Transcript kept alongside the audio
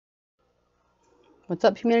What's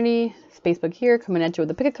up, humanity? Spacebook here, coming at you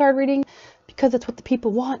with a pick a card reading because that's what the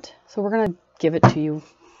people want. So we're going to give it to you.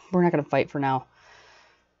 We're not going to fight for now.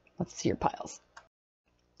 Let's see your piles.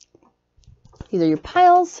 These are your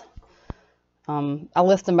piles. I'll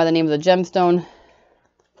list them by the name of the gemstone.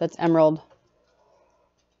 That's emerald,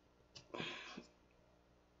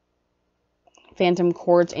 phantom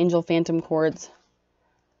quartz, angel phantom quartz,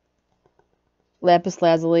 lapis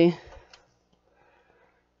lazuli,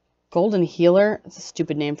 golden healer. It's a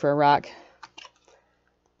stupid name for a rock.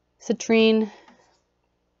 Citrine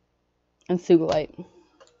and sugilite.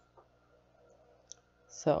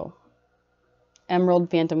 So, emerald,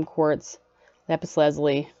 phantom quartz, lapis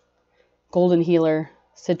lazuli, golden healer,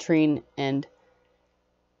 citrine, and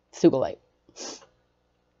sugilite.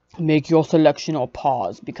 Make your selection or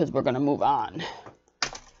pause because we're going to move on.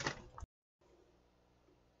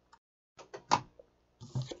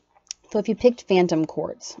 So if you picked phantom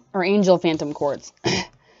quartz or angel phantom quartz,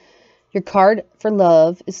 your card for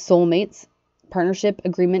love is soulmates, partnership,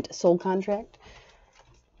 agreement, soul contract.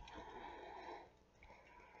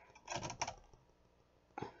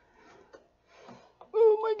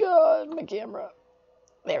 Oh my god, my camera.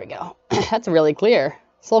 There we go. That's really clear.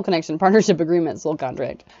 Soul connection, partnership, agreement, soul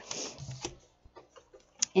contract.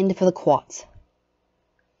 And for the quartz.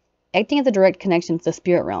 Acting as a direct connection to the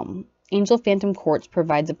spirit realm, angel phantom quartz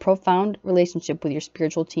provides a profound relationship with your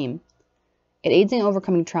spiritual team. It aids in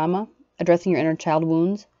overcoming trauma, addressing your inner child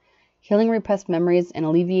wounds, healing repressed memories, and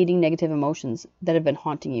alleviating negative emotions that have been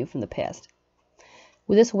haunting you from the past.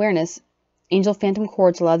 With this awareness, angel phantom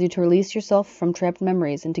quartz allows you to release yourself from trapped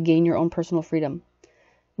memories and to gain your own personal freedom.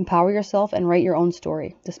 Empower yourself and write your own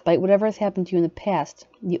story. Despite whatever has happened to you in the past,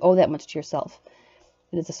 you owe that much to yourself.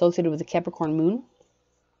 It is associated with the Capricorn moon.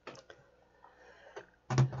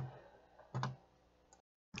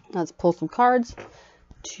 Let's pull some cards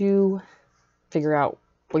to figure out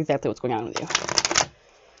exactly what's going on with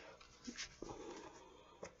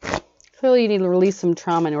you. Clearly, you need to release some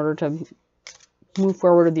trauma in order to move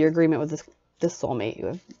forward with your agreement with this soulmate you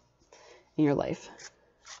have in your life.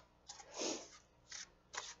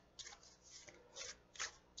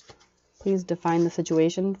 Please define the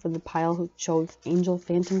situation for the pile who chose angel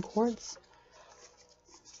phantom quartz.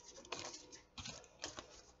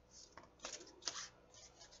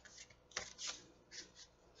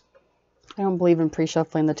 I don't believe in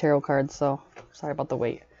pre-shuffling the tarot cards, so sorry about the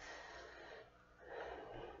wait.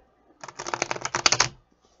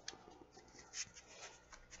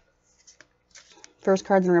 First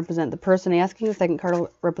card's going to represent the person asking. The second card will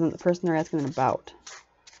represent the person they're asking about.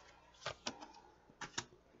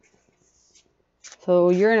 So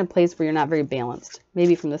you're in a place where you're not very balanced,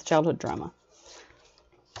 maybe from this childhood drama.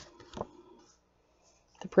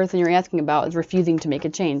 The person you're asking about is refusing to make a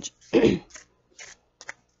change.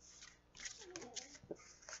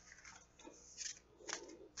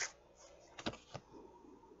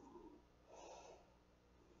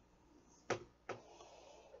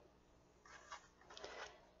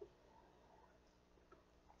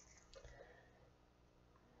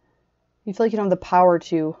 You feel like you don't have the power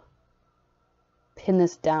to pin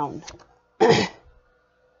this down.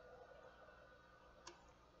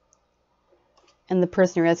 And the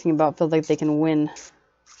person you're asking about feels like they can win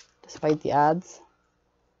despite the odds.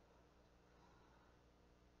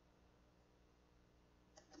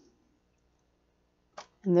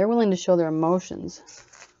 And they're willing to show their emotions.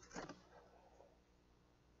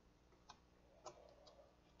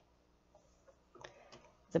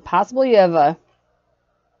 Is it possible you have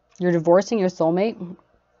you're divorcing your soulmate?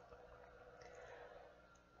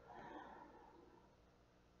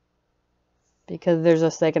 Because there's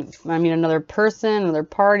a second, another person, another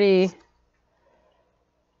party.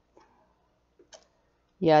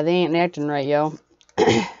 Yeah, they ain't acting right, yo.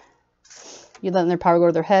 You letting their power go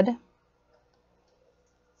to their head.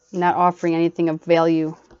 Not offering anything of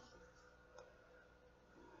value.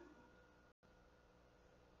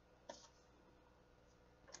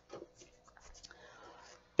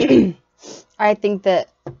 I think that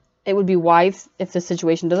it would be wise, if this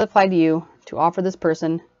situation does apply to you, to offer this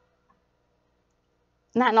person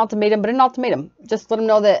not an ultimatum, but an ultimatum. Just let them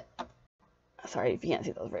know that, sorry if you can't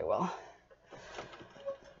see those very well,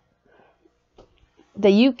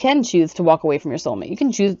 that you can choose to walk away from your soulmate. You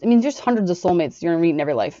can choose, there's hundreds of soulmates you're going to meet in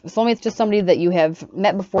every life. A soulmate's just somebody that you have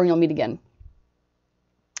met before and you'll meet again.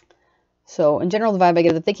 So, in general, the vibe I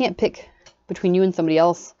get is if they can't pick between you and somebody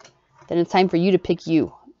else, then it's time for you to pick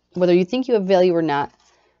you. Whether you think you have value or not,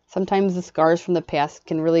 sometimes the scars from the past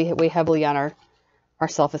can really weigh heavily on our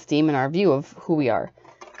self-esteem and our view of who we are.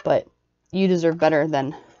 But you deserve better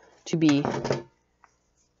than to be,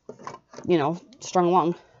 strung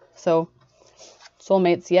along. So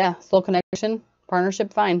Soulmates, yeah. Soul connection,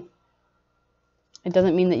 partnership, fine. It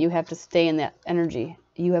doesn't mean that you have to stay in that energy.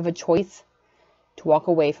 You have a choice to walk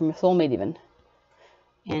away from a soulmate even.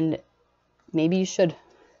 And maybe you should.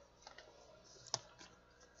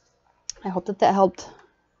 I hope that that helped.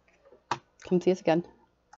 Come see us again.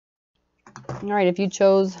 Alright, if you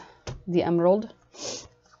chose the Emerald,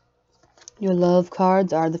 your love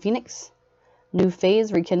cards are the Phoenix, New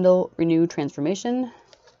Phase, Rekindle, Renew, Transformation,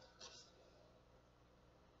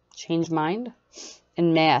 Change Mind,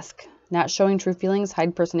 and Mask. Not showing true feelings,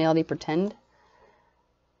 hide personality, pretend,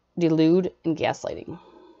 delude, and gaslighting.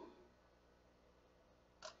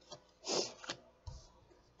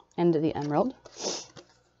 And the Emerald.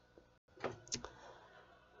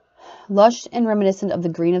 Lush and reminiscent of the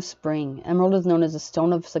green of spring, Emerald is known as a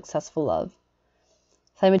stone of successful love.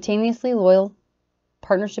 Simultaneously loyal,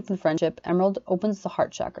 partnership, and friendship, Emerald opens the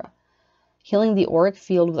heart chakra, healing the auric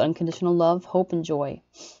field with unconditional love, hope, and joy,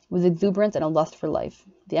 with exuberance and a lust for life.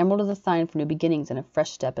 The Emerald is a sign for new beginnings and a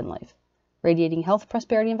fresh step in life, radiating health,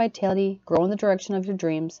 prosperity, and vitality. Grow in the direction of your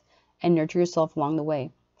dreams and nurture yourself along the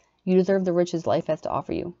way. You deserve the riches life has to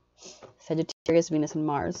offer you. Sagittarius, Venus, and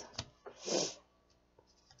Mars.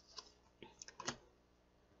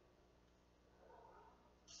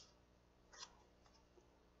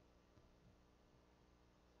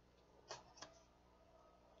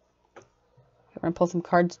 We're going to pull some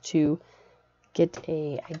cards to get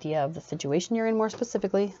an idea of the situation you're in more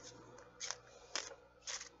specifically.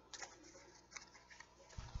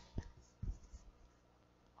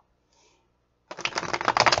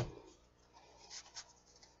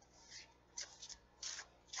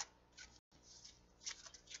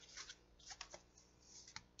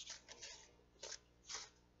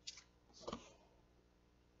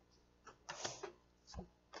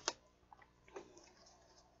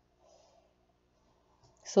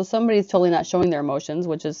 So somebody's totally not showing their emotions,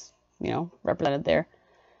 which is, you know, represented there.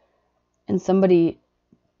 And somebody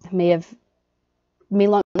may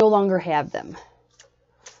no longer have them.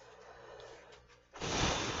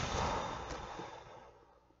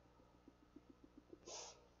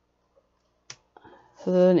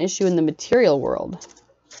 So there's an issue in the material world.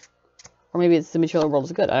 Or maybe it's the material world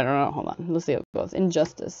is good. I don't know. Hold on. Let's see how it goes.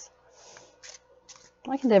 Injustice.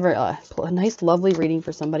 I can have a nice, lovely reading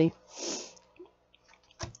for somebody.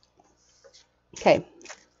 Okay.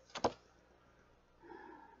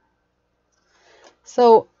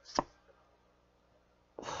 So,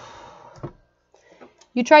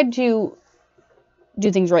 you tried to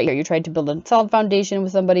do things right here. You tried to build a solid foundation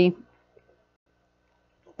with somebody,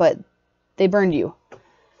 but they burned you.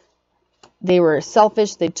 They were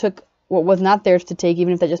selfish. They took what was not theirs to take,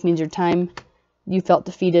 even if that just means your time. You felt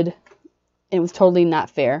defeated. It was totally not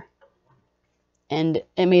fair. And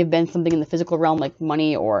it may have been something in the physical realm, like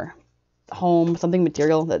money or home, something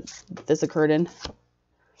material that this occurred in.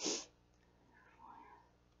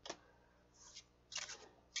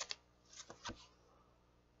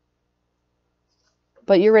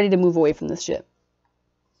 But you're ready to move away from this shit.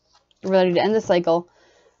 You're ready to end the cycle.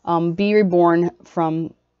 Be reborn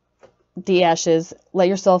from the ashes. Let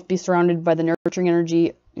yourself be surrounded by the nurturing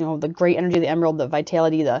energy, you know, the great energy of the Emerald, the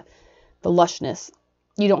vitality, the lushness.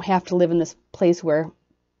 You don't have to live in this place where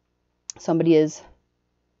somebody is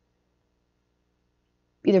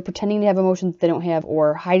either pretending to have emotions they don't have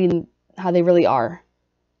or hiding how they really are.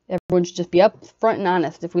 Everyone should just be up front and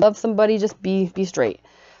honest. If we love somebody, just be straight.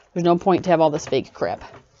 There's no point to have all this fake crap.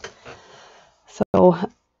 So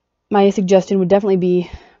my suggestion would definitely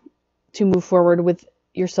be to move forward with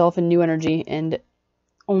yourself in new energy and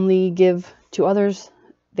only give to others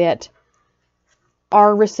that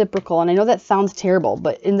are reciprocal. And I know that sounds terrible,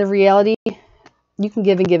 but in the reality, you can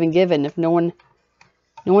give and give and give, and if no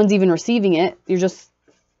one's even receiving it, you're just,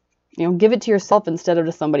 you know, give it to yourself instead of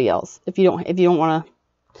to somebody else. If you don't want to,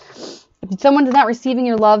 if someone's not receiving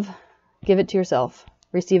your love, give it to yourself.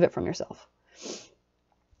 Receive it from yourself.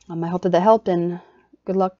 I hope that helped, and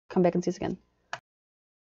good luck. Come back and see us again.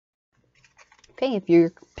 Okay, if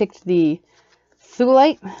you picked the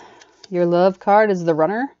Thulite, your love card is the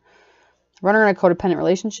Runner. Runner in a codependent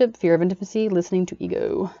relationship, fear of intimacy, listening to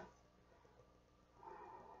ego.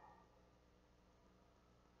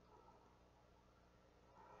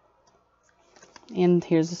 And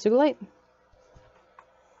here's the Sugilite.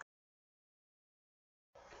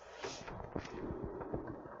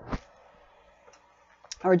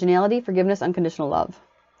 Originality, forgiveness, unconditional love.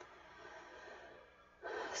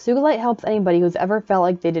 Sugilite helps anybody who's ever felt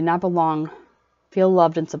like they did not belong feel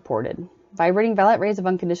loved and supported. Vibrating violet rays of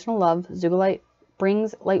unconditional love, Sugilite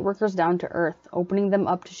brings lightworkers down to earth, opening them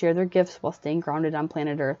up to share their gifts while staying grounded on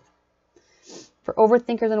planet Earth. For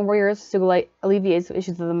overthinkers and warriors, Sugilite alleviates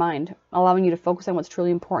issues of the mind, allowing you to focus on what's truly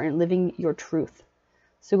important and living your truth.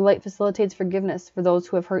 Sugilite facilitates forgiveness for those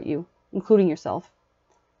who have hurt you, including yourself.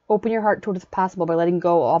 Open your heart to what is possible by letting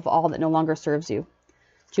go of all that no longer serves you.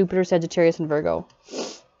 Jupiter, Sagittarius, and Virgo.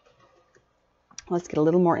 Let's get a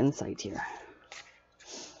little more insight here.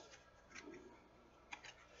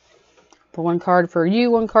 Pull one card for you,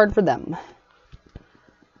 one card for them.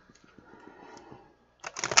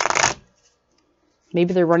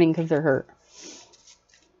 Maybe they're running because they're hurt.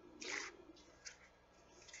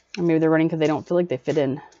 Or maybe they're running because they don't feel like they fit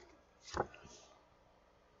in.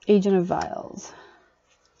 Agent of Vials.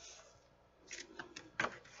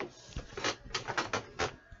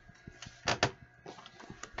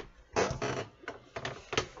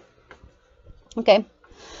 Okay.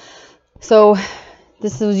 So,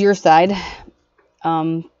 this is your side.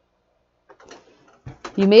 You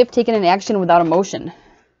may have taken an action without emotion.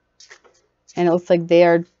 And it looks like they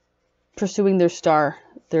are pursuing their star,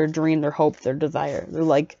 their dream, their hope, their desire.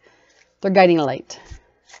 They're guiding a light.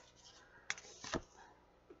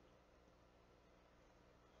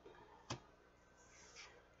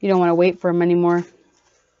 You don't want to wait for them anymore.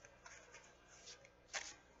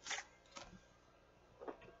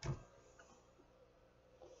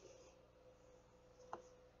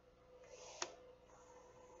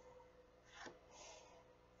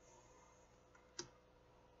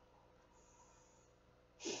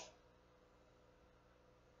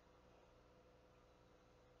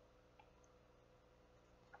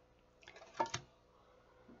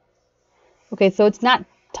 Okay, so it's not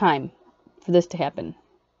time for this to happen.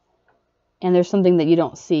 And there's something that you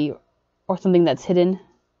don't see, or something that's hidden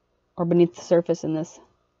or beneath the surface in this.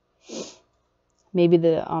 Maybe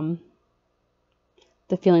the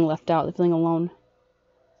feeling left out, the feeling alone.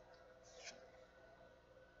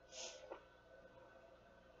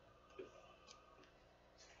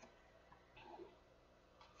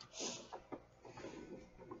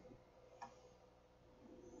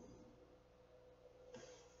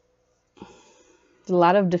 There's a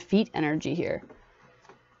lot of defeat energy here.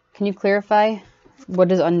 Can you clarify what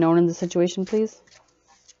is unknown in the situation, please?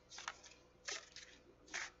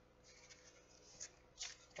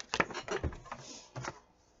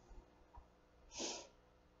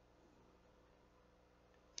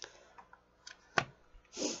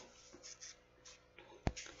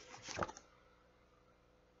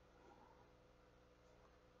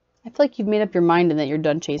 I feel like you've made up your mind and that you're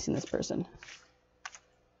done chasing this person.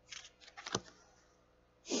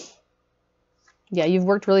 Yeah, you've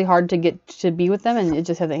worked really hard to get to be with them, and it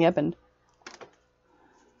just hasn't happened.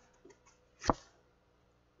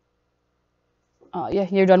 Yeah,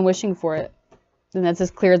 you're done wishing for it. And that's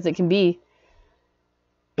as clear as it can be.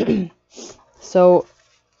 So,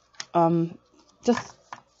 just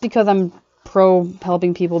because I'm pro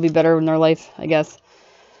helping people be better in their life, I guess.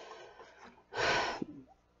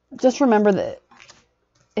 Just remember that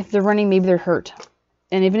if they're running, maybe they're hurt.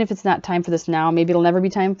 And even if it's not time for this now, maybe it'll never be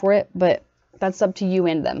time for it, but that's up to you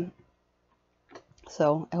and them.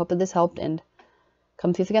 So I hope that this helped, and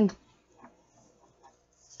come see us again.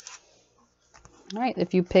 All right,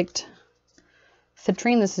 if you picked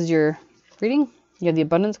Citrine, this is your reading. You have the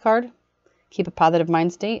Abundance card. Keep a positive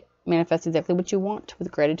mind state. Manifest exactly what you want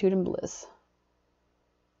with gratitude and bliss.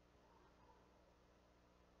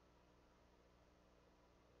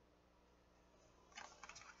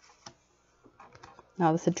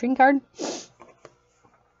 Now the Citrine card.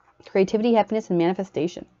 Creativity, happiness, and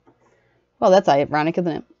manifestation. Well, that's ironic,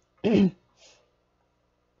 isn't it?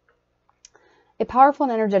 A powerful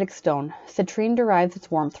and energetic stone, citrine derives its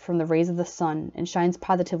warmth from the rays of the sun and shines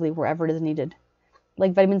positively wherever it is needed.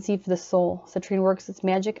 Like vitamin C for the soul, citrine works its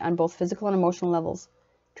magic on both physical and emotional levels,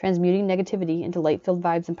 transmuting negativity into light-filled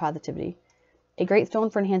vibes and positivity. A great stone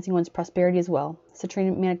for enhancing one's prosperity as well.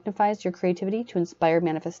 Citrine magnifies your creativity to inspire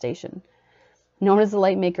manifestation. Known as the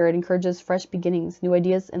light maker, it encourages fresh beginnings, new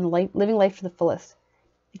ideas, and living life to the fullest.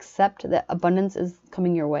 Accept that abundance is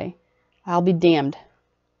coming your way. I'll be damned.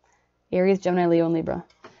 Aries, Gemini, Leo, and Libra.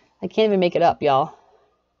 I can't even make it up, y'all.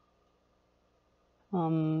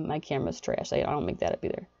 My camera's trash. I don't make that up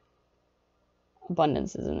either.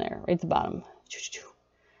 Abundance is in there, right at the bottom.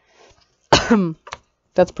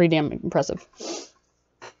 That's pretty damn impressive.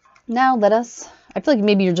 Now let us. I feel like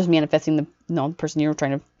maybe you're just manifesting the person you're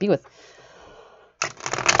trying to be with.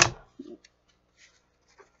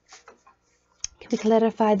 Can we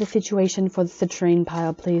clarify the situation for the citrine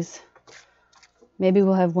pile, please? Maybe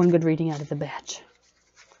we'll have one good reading out of the batch.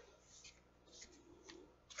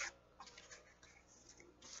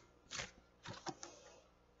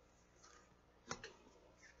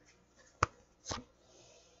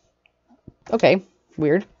 Okay,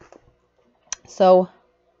 weird. So,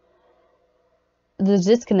 the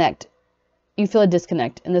disconnect, you feel a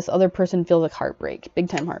disconnect, and this other person feels like heartbreak, big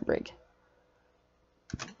time heartbreak.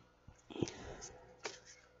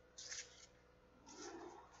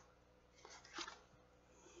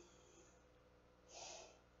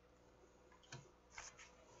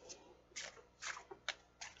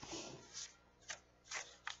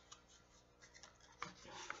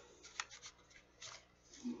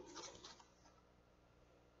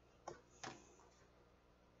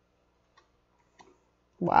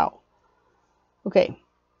 Wow. Okay.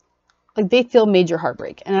 Like, they feel major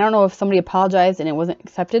heartbreak. And I don't know if somebody apologized and it wasn't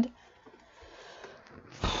accepted.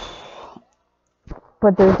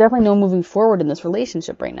 But there's definitely no moving forward in this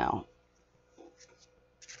relationship right now.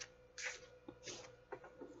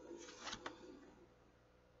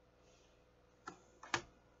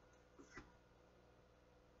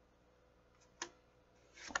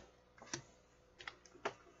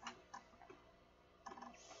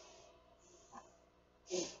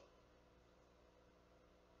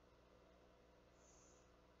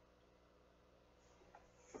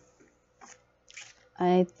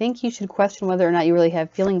 I think you should question whether or not you really have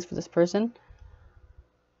feelings for this person,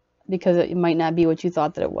 because it might not be what you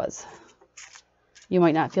thought that it was. You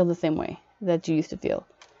might not feel the same way that you used to feel.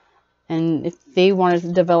 And if they wanted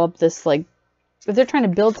to develop this, like, if they're trying to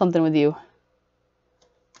build something with you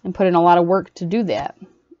and put in a lot of work to do that,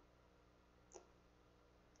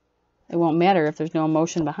 it won't matter if there's no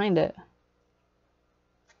emotion behind it.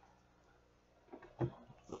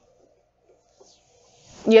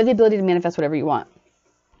 You have the ability to manifest whatever you want.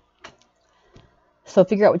 So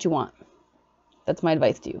figure out what you want. That's my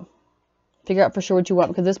advice to you. Figure out for sure what you want,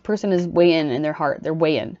 because this person is way in their heart. They're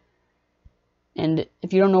way in. And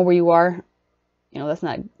if you don't know where you are, that's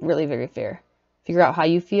not really very fair. Figure out how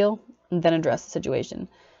you feel and then address the situation.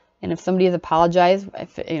 And if somebody has apologized,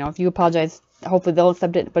 if you apologize, hopefully they'll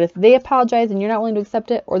accept it. But if they apologize and you're not willing to accept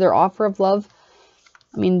it, or their offer of love,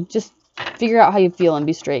 just figure out how you feel and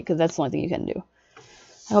be straight, because that's the only thing you can do.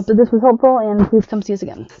 I hope that this was helpful, and please come see us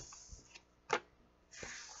again.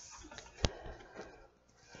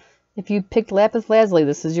 If you picked Lapis Lazuli,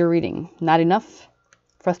 this is your reading. Not enough.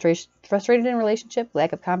 Frustrated in relationship,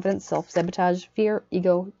 lack of confidence, self-sabotage, fear,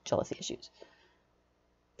 ego, jealousy issues.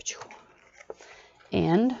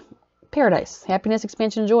 And Paradise. Happiness,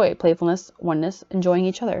 expansion, joy, playfulness, oneness, enjoying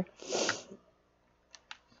each other.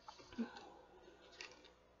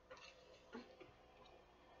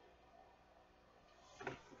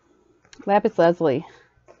 Lapis Lazuli.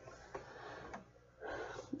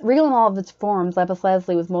 Real in all of its forms, lapis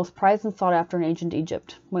lazuli was most prized and sought after in ancient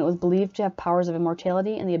Egypt, when it was believed to have powers of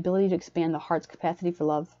immortality and the ability to expand the heart's capacity for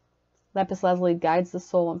love. Lapis lazuli guides the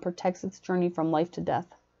soul and protects its journey from life to death.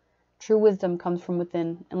 True wisdom comes from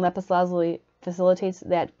within, and lapis lazuli facilitates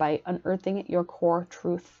that by unearthing your core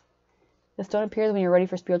truth. The stone appears when you're ready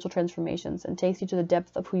for spiritual transformations and takes you to the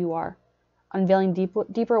depth of who you are, unveiling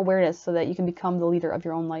deeper awareness so that you can become the leader of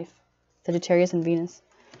your own life. Sagittarius and Venus.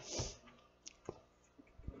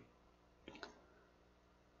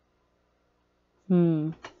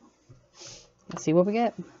 Let's see what we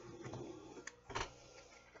get.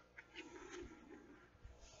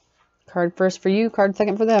 Card first for you, card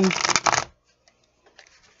second for them.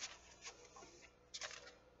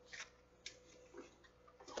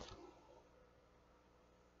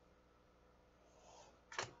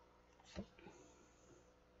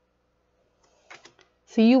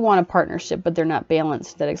 So you want a partnership, but they're not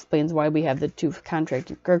balanced. That explains why we have the two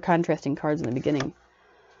contrasting cards in the beginning.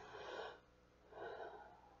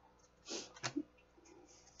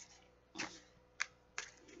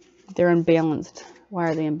 They're unbalanced. Why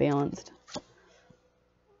are they unbalanced?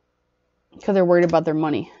 Because they're worried about their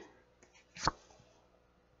money.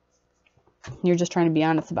 You're just trying to be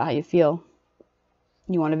honest about how you feel.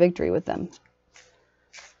 You want a victory with them.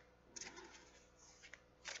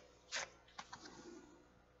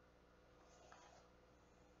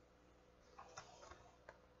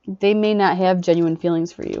 They may not have genuine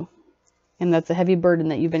feelings for you. And that's a heavy burden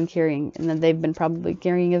that you've been carrying, and that they've been probably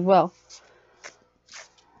carrying as well.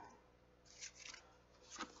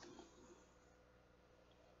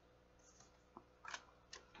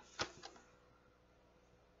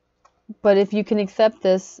 But if you can accept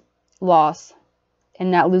this loss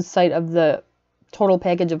and not lose sight of the total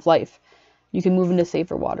package of life, you can move into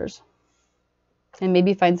safer waters. And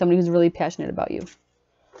maybe find somebody who's really passionate about you.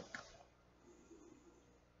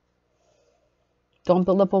 Don't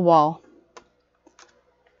build up a wall.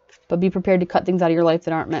 But be prepared to cut things out of your life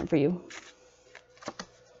that aren't meant for you.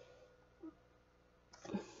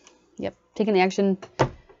 Yep. Taking action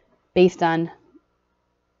based on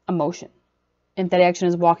emotion. if that action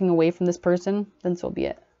is walking away from this person, then so be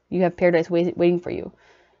it. You have paradise waiting for you.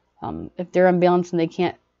 If they're unbalanced and they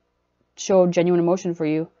can't show genuine emotion for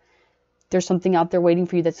you, there's something out there waiting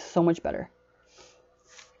for you that's so much better.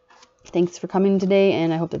 Thanks for coming today,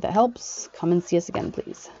 and I hope that helps. Come and see us again,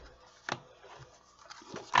 please.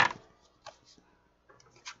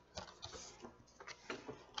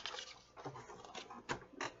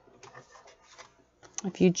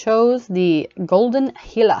 If you chose the Golden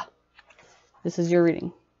Healer, this is your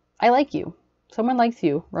reading. I like you. Someone likes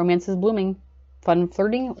you. Romance is blooming. Fun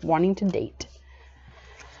flirting, wanting to date.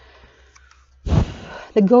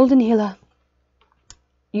 The Golden Healer.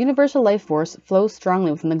 Universal life force flows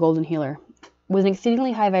strongly within the Golden Healer. With an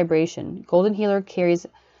exceedingly high vibration, Golden Healer carries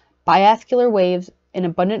biascular waves, an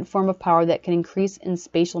abundant form of power that can increase in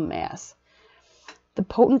spatial mass. The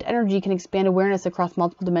potent energy can expand awareness across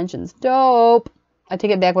multiple dimensions. Dope! I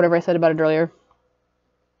take it back whatever I said about it earlier.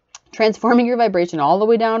 Transforming your vibration all the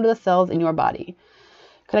way down to the cells in your body.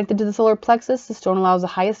 Connected to the solar plexus, the stone allows the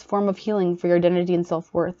highest form of healing for your identity and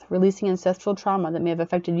self-worth, releasing ancestral trauma that may have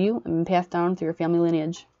affected you and been passed down through your family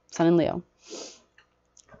lineage. Sun and Leo.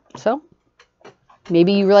 So,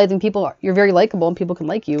 maybe you realizing you're very likable and people can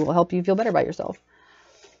like you will help you feel better about yourself.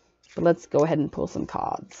 But let's go ahead and pull some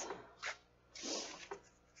cards.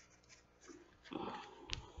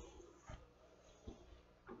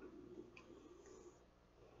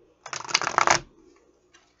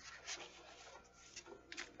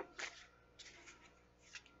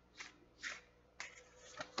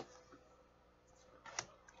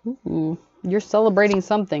 Ooh, you're celebrating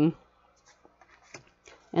something,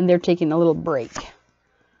 and they're taking a little break.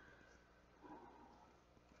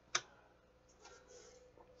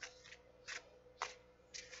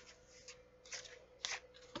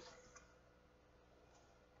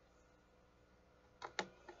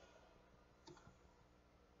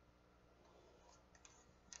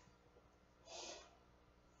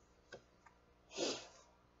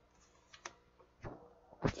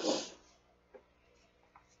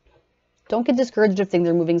 Don't get discouraged if things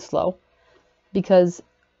are moving slow, because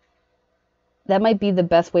that might be the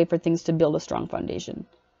best way for things to build a strong foundation.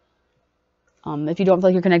 If you don't feel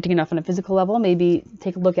like you're connecting enough on a physical level, maybe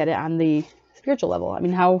take a look at it on the spiritual level. I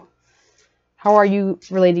mean, how are you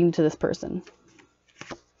relating to this person?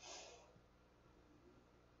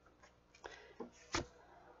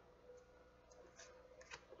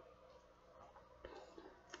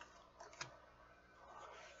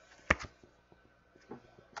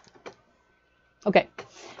 Okay,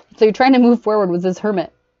 so you're trying to move forward with this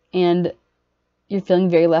Hermit, and you're feeling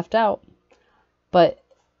very left out. But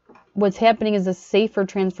what's happening is a safer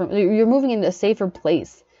transformation. You're moving into a safer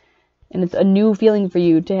place, and it's a new feeling for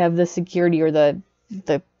you to have the security or the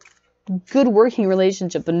good working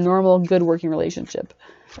relationship, the normal good working relationship.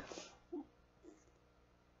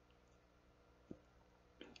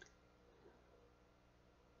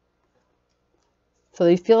 So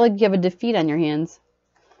you feel like you have a defeat on your hands.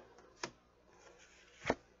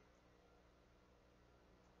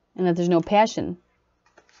 And that there's no passion.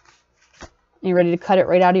 And you're ready to cut it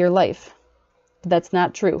right out of your life. But that's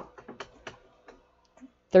not true.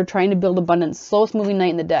 They're trying to build abundance. Slowest moving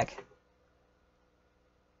knight in the deck.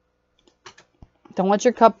 Don't let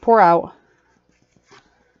your cup pour out.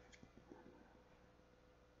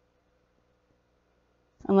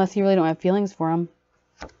 Unless you really don't have feelings for them.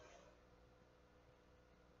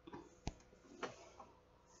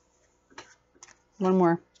 One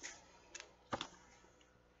more.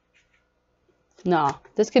 No,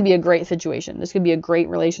 this could be a great situation. This could be a great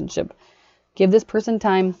relationship. Give this person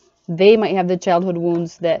time. They might have the childhood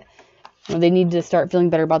wounds that they need to start feeling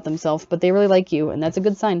better about themselves, but they really like you, and that's a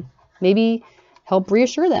good sign. Maybe help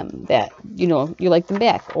reassure them that, you like them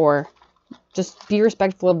back, or just be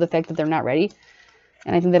respectful of the fact that they're not ready,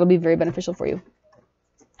 and I think that'll be very beneficial for you.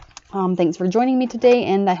 Thanks for joining me today,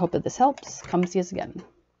 and I hope that this helps. Come see us again.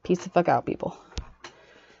 Peace the fuck out, people.